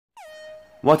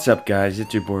What's up, guys?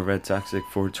 It's your boy Red Toxic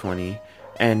 420,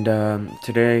 and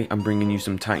today I'm bringing you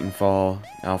some Titanfall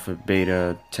alpha,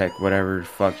 beta, tech, whatever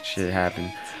fuck shit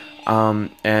happened.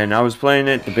 And I was playing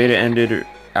it. The beta ended.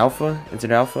 Alpha? Is it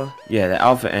alpha? Yeah, the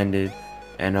alpha ended,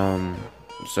 and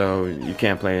so you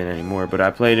can't play it anymore. But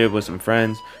I played it with some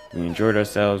friends. We enjoyed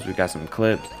ourselves. We got some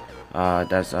clips.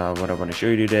 That's what I want to show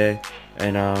you today,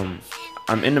 and I'm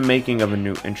in the making of a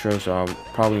new intro, so I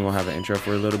probably won't have an intro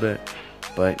for a little bit,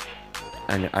 but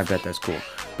I bet that's cool.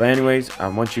 But anyways, I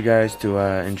want you guys to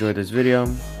enjoy this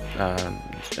video.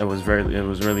 It was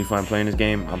really fun playing this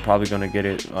game. I'm probably gonna get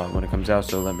it when it comes out,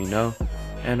 so let me know.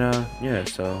 And yeah,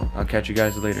 so I'll catch you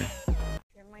guys later.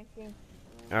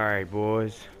 Alright,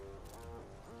 boys.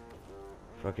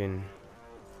 Fucking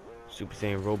Super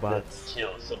Saiyan robots. Let's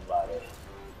kill somebody.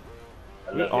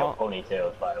 I love your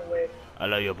ponytails, by the way. I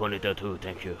love your ponytail too,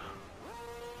 thank you.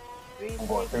 I'm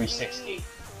going 360.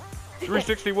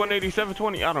 360, 180,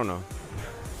 720, I don't know.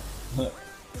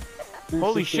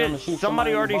 Holy shit,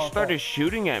 somebody already started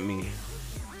shooting at me.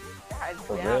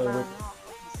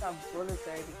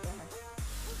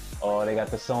 Oh, they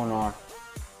got the sonar.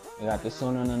 They got the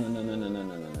sonar.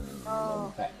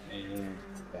 No. Batman.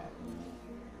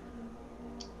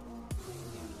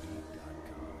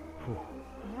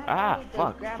 Ah,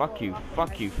 fuck you.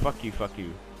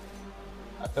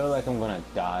 I feel like I'm gonna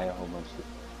die a whole bunch of.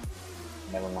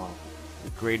 Never mind. The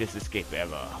greatest escape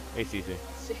ever. Hey, Caesar.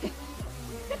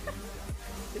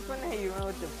 It's funny how you run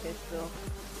with the pistol.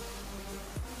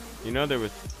 You know there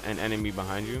was an enemy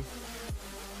behind you?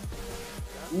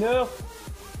 No.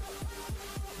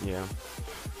 Yeah.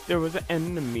 There was an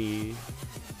enemy.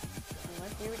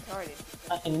 Unless you're retarded.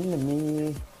 An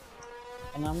enemy.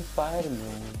 And I'm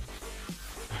Spider-Man.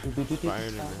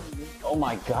 Spider-Man. Oh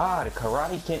my god,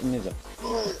 Karate Kitten is a...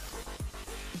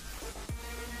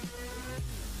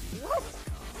 What?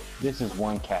 This is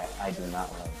one cat I do not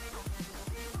like.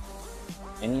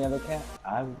 Any other cat?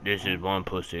 This is one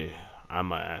pussy I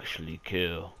might actually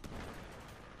kill.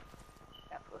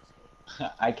 That pussy.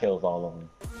 I killed all of them.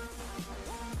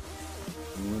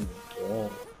 Yeah.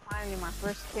 Finally, my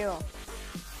first kill.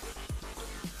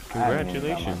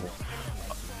 Congratulations.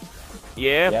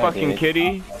 Yeah, fucking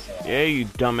kitty. Yeah, you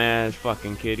dumbass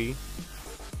fucking kitty.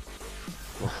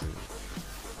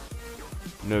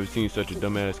 Never seen such a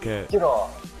dumbass cat. Get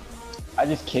off. I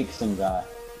just kicked some guy.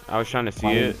 I was trying to see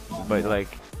it, but like,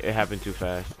 it happened too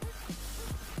fast.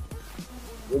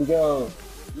 Where'd he go?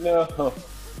 No.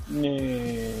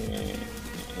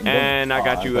 And I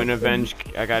got you an avenge.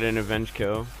 I got an avenge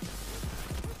kill.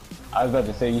 I was about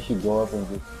to say you should go up and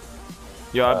just.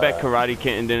 Yo, I bet Karate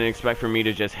Kitten didn't expect for me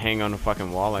to just hang on the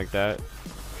fucking wall like that.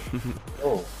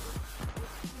 Oh.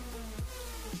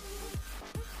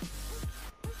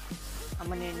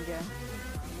 I'm a ninja.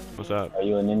 What's up? Are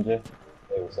you a ninja?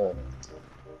 Hey, what's up?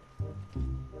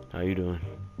 How you doing?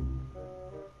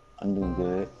 I'm doing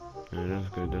good. Yeah, that's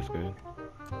good. That's good.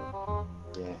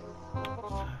 Yeah.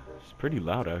 It's pretty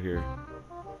loud out here.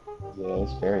 Yeah,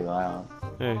 it's very loud.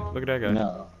 Hey, look at that guy.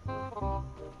 No.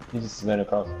 He just sped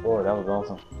across the floor. That was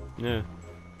awesome. Yeah.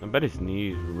 I bet his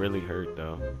knees really hurt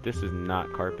though. This is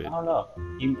not carpet. I don't know.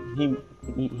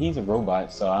 He's a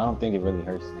robot, so I don't think it really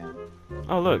hurts him.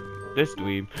 Oh look, this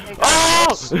dweeb.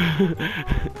 Oh!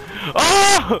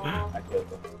 Oh! I killed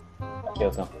him. I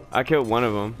killed him. I killed one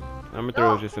of them. I'm gonna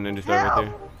throw just an ninja star right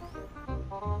there.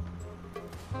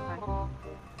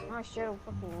 Oh shit, I'm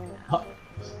fucking winning.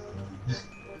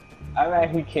 I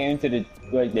actually came to the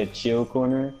chill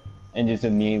corner and just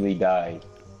immediately died.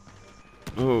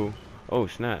 Ooh. Oh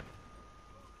snap.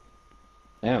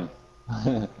 Damn.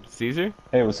 Caesar?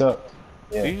 Hey, what's up?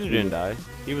 Yeah, Caesar didn't die.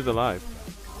 He was alive.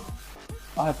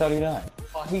 Oh, I thought he died.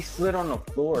 Oh, he slid on the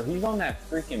floor. He's on that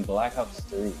freaking Black Ops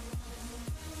 3.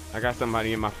 I got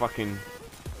somebody in my fucking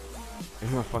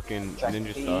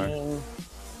ninja star.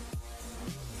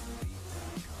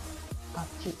 Got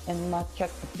you in my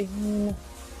check bean.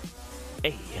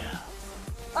 Hey yeah.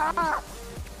 Ah!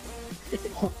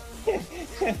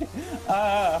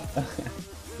 Ah.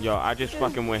 Yo, I just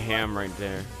fucking went ham right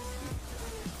there.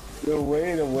 The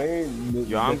way.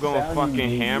 Yo, I'm going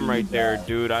fucking ham right there,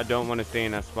 dude. I don't want to stay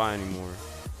in that spot anymore.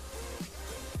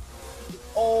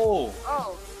 Oh.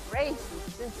 Oh,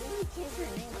 racist. Since when you change your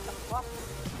name, what the fuck?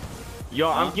 Yo,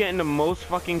 I'm getting the most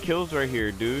fucking kills right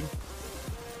here, dude.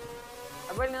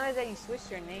 I really know that you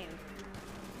switched your name.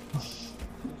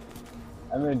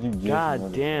 I meant you just.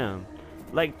 God damn.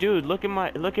 Like, dude, look at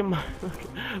my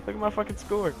fucking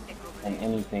score. And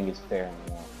anything is fair in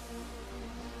the war.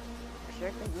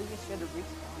 Sure, because we just should have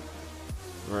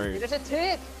respawned. Right. There's a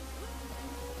tick!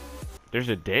 There's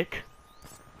a dick?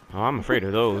 Oh, I'm afraid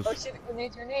of those. Oh shit,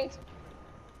 grenades, grenades!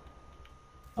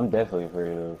 I'm definitely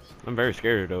afraid of those. I'm very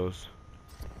scared of those.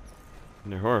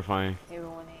 They're horrifying.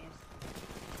 Everyone is.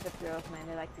 Except girls, man.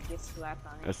 They like to get slapped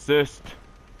on it. Assist.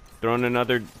 Throwing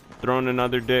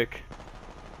another dick.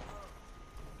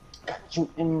 Got you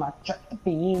in my truck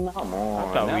beam. Come on.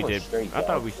 I thought that we was did. straight, I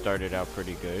thought guys. we started out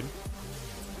pretty good.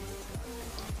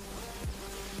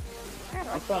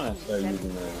 I'm trying to start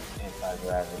using the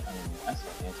anti-gravity. I mean, that's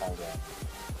the anti-gravity.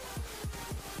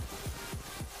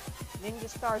 Ninja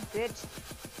stars, bitch.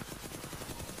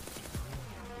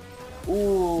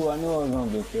 Ooh, I knew I was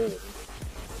gonna get killed.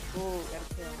 Ooh,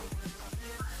 gotta kill him.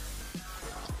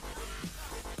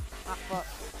 Ah, fuck.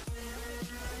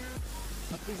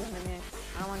 Oh, please eliminate.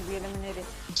 I don't want to be eliminated.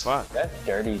 Fuck. That's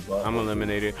dirty, but I'm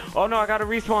eliminated. Oh no, I gotta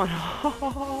respawn.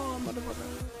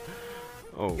 Motherfucker.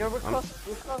 Oh, Yo, we're close.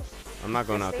 We're close. I'm not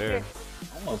going out Stay there. here.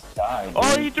 almost died.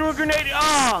 Oh, dude. he threw a grenade.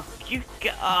 Oh, you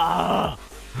got.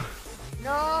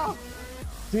 No!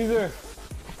 Caesar,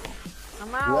 I'm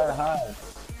you gotta out. hide.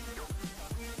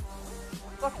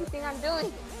 What the fuck you think I'm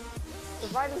doing?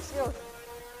 Surviving skills.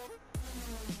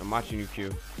 I'm watching you,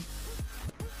 Q.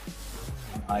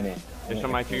 I'm hiding. There's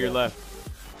somebody to your left.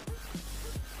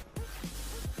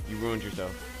 You ruined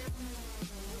yourself.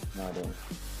 No, I didn't.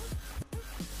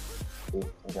 See,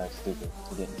 that guy's stupid.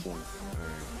 He didn't see me.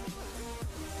 Alright.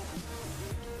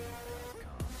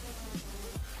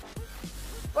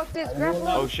 Fuck this, I grab will me.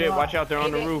 not- Oh shit, watch out, they're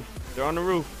on the Maybe. roof. They're on the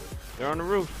roof. They're on the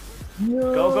roof. No.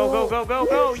 Go, go, go, go, go,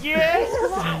 go!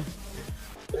 Yes!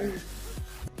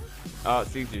 Oh,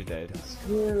 Caesar's dead.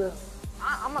 Caesar.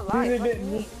 I'm alive. Caesar Fuck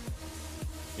didn't- me.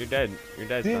 You're dead. You're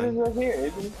dead, Caesar's son. right here,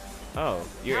 isn't he? Oh,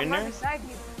 you're I'm in right there? beside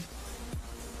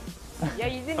you. Yeah,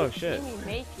 you didn't Oh, shit. see me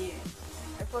make it.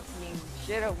 I fucking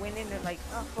should have went in there like,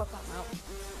 oh fuck, I'm out.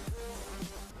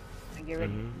 And get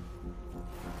ready. Mhm.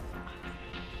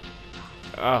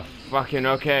 Oh, fucking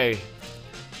okay.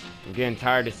 I'm getting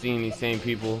tired of seeing these same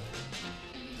people.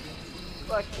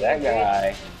 Fuck That you,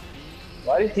 guy.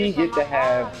 Why does he This is get to my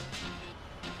have? mom.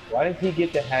 Why does he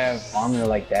get to have armor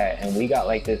like that, and we got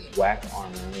like this whack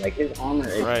armor? Like his armor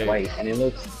is Right. white, and it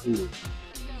looks cool.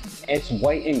 It's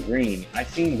white and green. I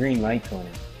seen green lights on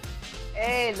it.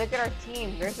 Hey, look at our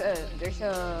team. There's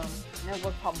a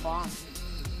network called Bomb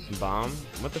Bomb?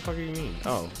 What the fuck do you mean?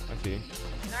 Oh, I see.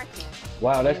 in our team.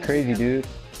 Wow, that's crazy, dude.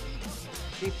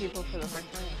 3 people for the first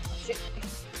one. Shit.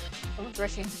 Someone's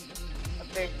rushing. Up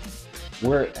there.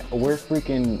 We're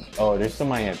freaking. Oh, there's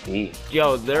somebody at B.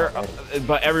 Yo, they're,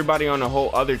 but everybody on the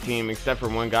whole other team except for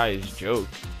one guy is joke.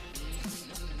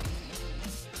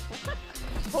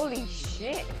 Holy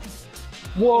shit.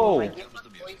 Whoa!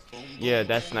 Yeah,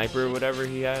 that sniper or whatever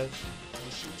he has.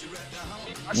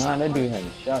 Nah, that dude had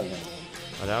a shotgun.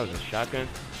 Oh, that was a shotgun?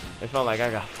 It felt like I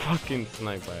got fucking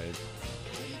sniped by it.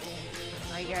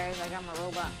 Alright guys, I got my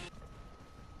robot.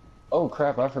 Oh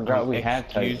crap! I forgot we had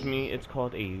Excuse Titan. me, it's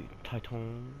called a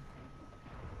Titan.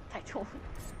 Titan.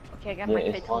 Okay, I got Yeah, my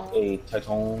it's Titan. called a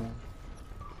Titan.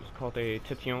 It's called a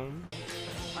Titan.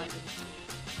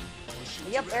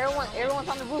 Yep, everyone's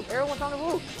on the roof. Everyone's on the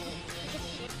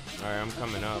roof. Alright, I'm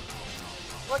coming up.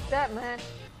 Fuck that, man.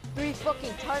 3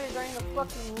 fucking Titans are in the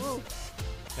fucking roof.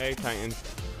 Hey, Titans.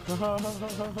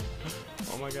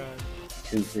 Oh my god.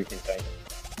 2 freaking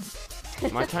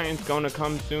Titans. My Titan's gonna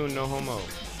come soon, no homo.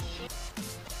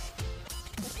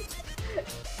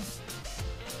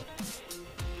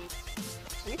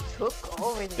 We took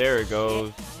over this There it shit.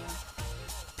 goes.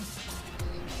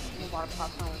 I'm about to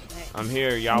pop someone's neck. I'm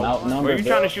here, y'all. Outnumbered, Were you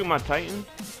trying bro. to shoot my Titan?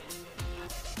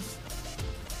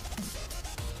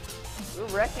 We're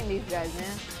wrecking these guys,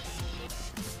 man.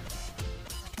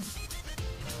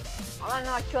 All I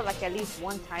know, I killed like at least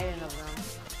 1 Titan of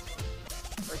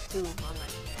them. Or 2, I'm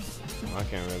like, I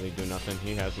can't really do nothing.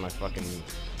 He has my fucking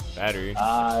battery.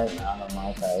 Not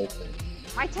my Titan.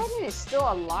 my Titan is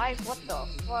still alive? What the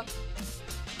fuck?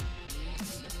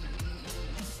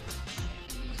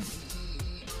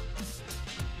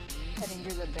 Titan,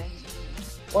 you're the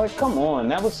best. Boy, come on,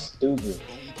 that was stupid.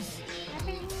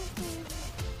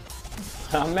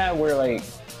 I'm mad we're like,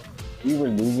 we were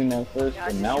losing that first, Yeah, I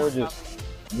but just now got we're on top just.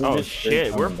 of you. we're Oh just straight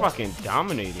shit, we're coming back. fucking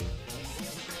dominating.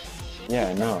 Yeah,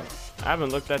 I know. I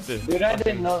haven't looked at this. Dude, I fucking-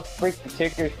 didn't know freak the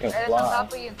tickers can Hey, that's on fly.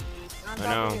 top of you. On I top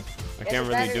know. of you. I It's can't a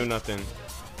really battery. do nothing.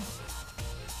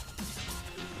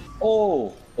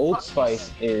 Oh, Old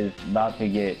Spice is about to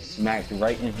get smacked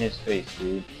right in his face,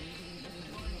 dude.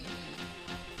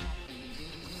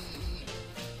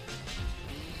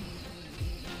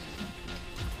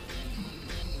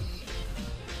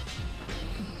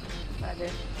 Right there.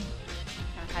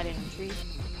 Trying to hide in the tree.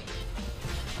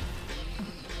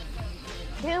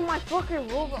 Damn, my fucking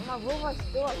robot, my robot's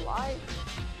still alive.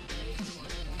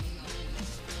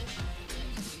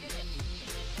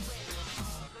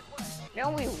 They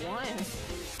only won.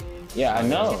 Yeah, I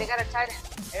know. Yeah, they got a Titan.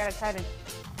 They got a Titan.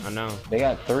 I know. They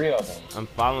got 3 of them. I'm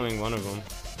following one of them.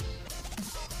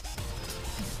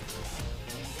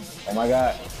 Oh my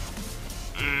god.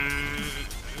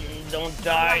 Don't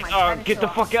die. Oh, get the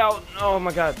fuck out. Oh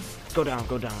my god. Go down,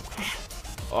 go down.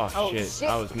 Oh, shit.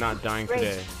 I was not dying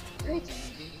today. Rage.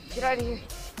 Get out of here.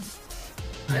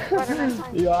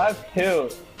 Yo, I've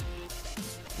killed.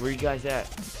 Where you guys at?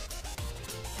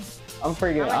 I'm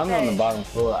on the bottom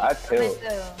floor. I killed.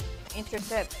 I'm at the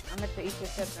intercept. I'm at the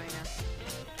intercept right now.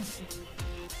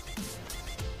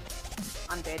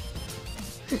 I'm dead.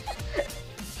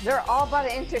 They're all by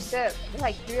the intercept. There's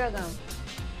like 3 of them.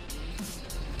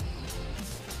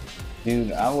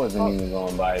 Dude, I wasn't even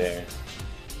going by there.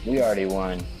 We already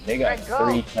won. They got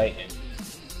 3 Titans.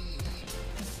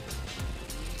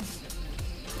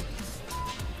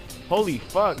 Holy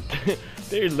fuck.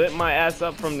 They lit my ass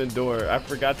up from the door. I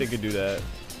forgot they could do that.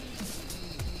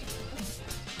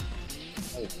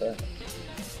 Holy crap.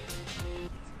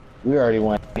 We already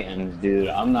won Titans, dude.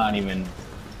 I'm not even...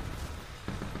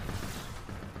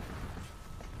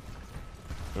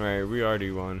 Alright, we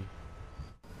already won.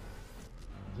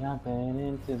 Jumping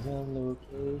into the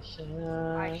location.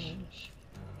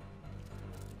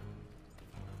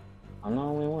 I'm the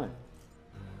only one.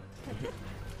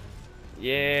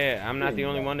 Yeah, I'm not the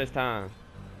only one this time.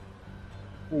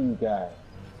 Who you guys?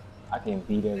 I can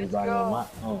beat everybody on my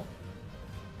own.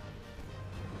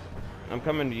 I'm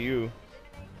coming to you.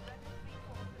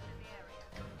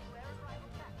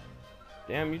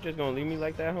 Damn, you just gonna leave me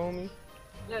like that, homie?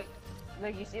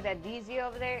 Look, you see that DZ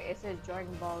over there? It says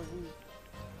Dragon Ball Z.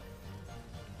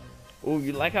 Ooh,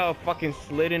 you like how it fucking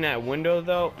slid in that window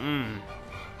though?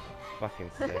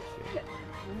 Fucking sexy.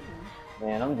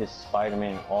 Man, I'm just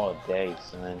Spider-Man all day,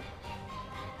 son.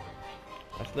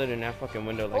 I slid in that fucking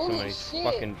window like somebody's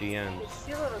fucking DMs.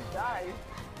 She little died.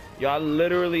 Y'all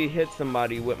literally hit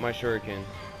somebody with my shuriken.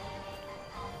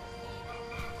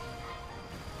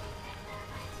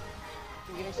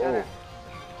 I'm getting shot at.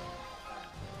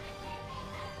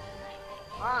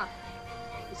 Ah,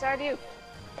 beside you.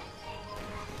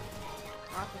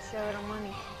 I can show it on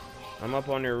money. I'm up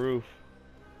on your roof.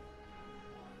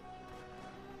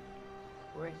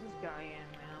 Where's this guy in,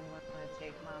 man? I'm gonna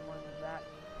take my money back.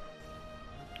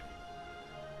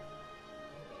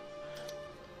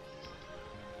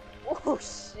 Oh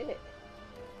shit.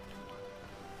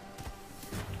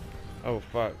 Oh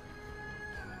fuck.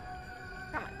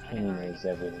 Come on, He knows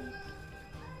everything.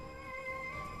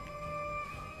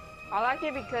 I like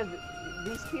it because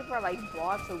these people are like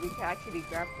bots, so we can actually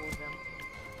grapple them.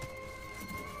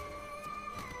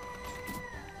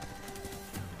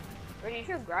 Or you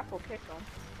should grapple kick them.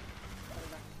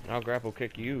 I'll grapple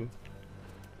kick you.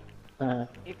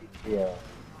 Yeah.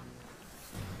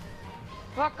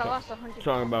 Fuck, I lost 100.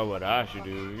 Talking about what I should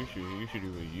do. You should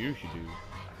do what you should do.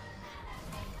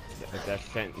 If that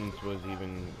sentence was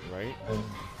even right.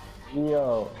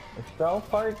 Yo, South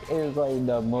Park is like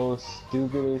the most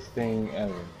stupidest thing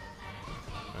ever.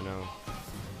 I know.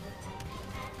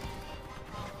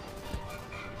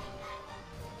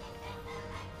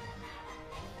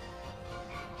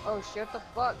 Oh shit, the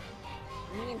fuck?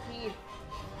 Me and Pete.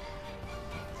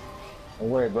 Don't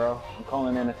worry, bro. I'm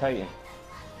calling in a Titan.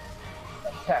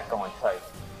 Attack on Titan.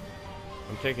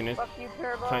 I'm taking this Fuck you,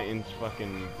 Turbo. Titan's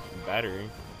fucking battery.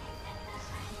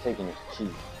 I'm taking his cheese.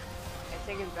 I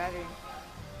take his battery.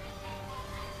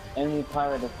 Enemy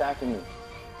pilot attacking me.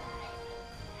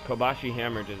 Kobashi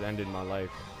Hammer just ended my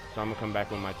life. So I'm gonna come back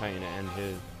with my Titan to end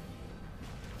his.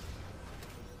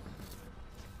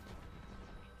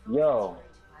 Yo.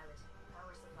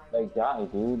 Like, die,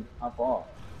 dude. Hop off.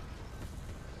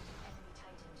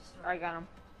 I got him.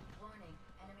 Warning,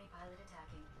 enemy pilot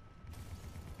attacking.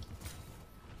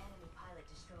 Enemy pilot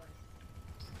destroyed.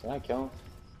 Did I kill him?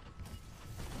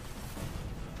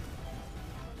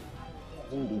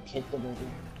 Dude, you kicked him, baby.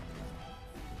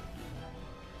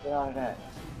 Get out of that.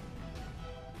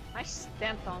 I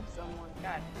stamped on someone.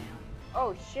 God damn.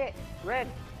 Oh shit. Red.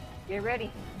 Get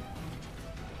ready.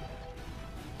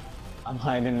 I'm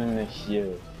hiding in this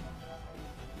shield.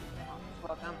 Oh,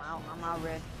 fuck, I'm out. I'm out,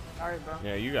 Red. Sorry, bro.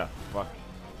 Yeah, you got fucked.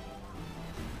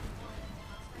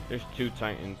 There's 2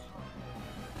 Titans.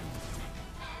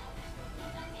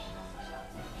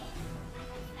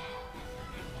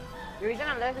 The reason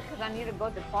I left is because I need to go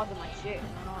deposit my shit.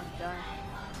 I know I'm done.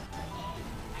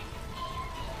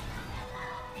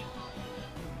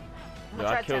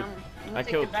 Yo, I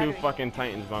killed 2 fucking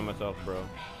Titans by myself, bro.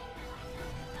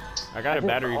 I got a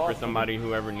battery for somebody,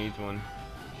 whoever needs one.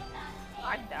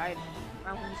 I died.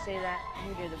 When you say that, I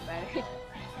needed a battery.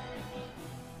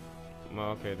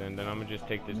 Well, okay, then I'm gonna just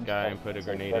take this guy and put a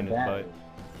grenade in his butt.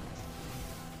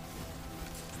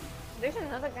 There's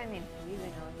another guy named Steven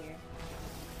out here.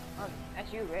 Oh,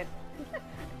 that's you, Red.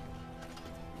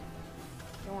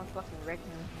 Someone fucking wrecked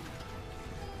me.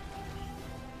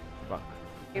 Fuck.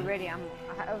 Get ready, I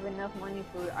have enough money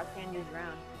for I can't this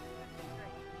round.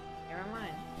 Never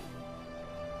mind.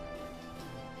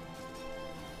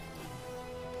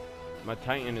 My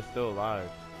Titan is still alive.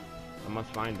 I must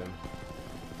find him.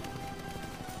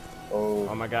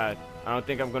 Oh my god. I don't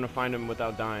think I'm gonna find him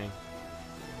without dying.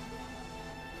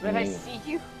 Red, I see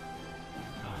you.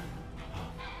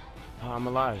 Oh, I'm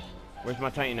alive. Where's my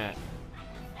Titan at?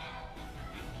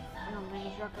 Oh man,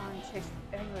 he's rocking on chicks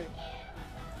ever.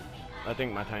 I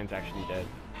think my Titan's actually dead.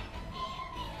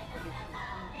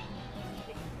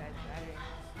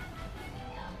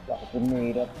 got a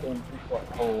grenade up in the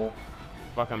hole.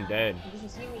 Fuck, I'm dead. Did you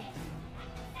see me?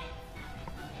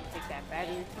 Take that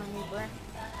battery from me, bruh.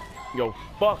 Yo,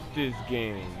 fuck this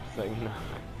game. It's like, no.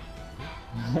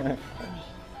 There's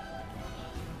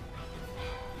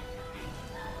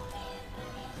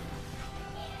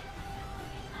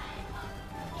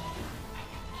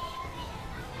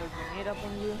a grenade up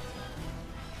on you.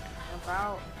 Jump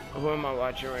out. Who am I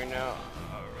watching right now?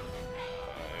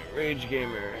 Rage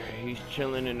Gamer. He's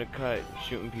chilling in the cut,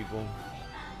 shooting people.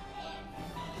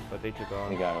 But they took off.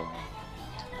 They got him.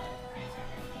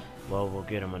 Well, we'll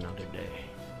get him another day.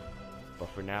 But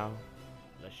for now,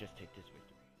 let's just take this victory.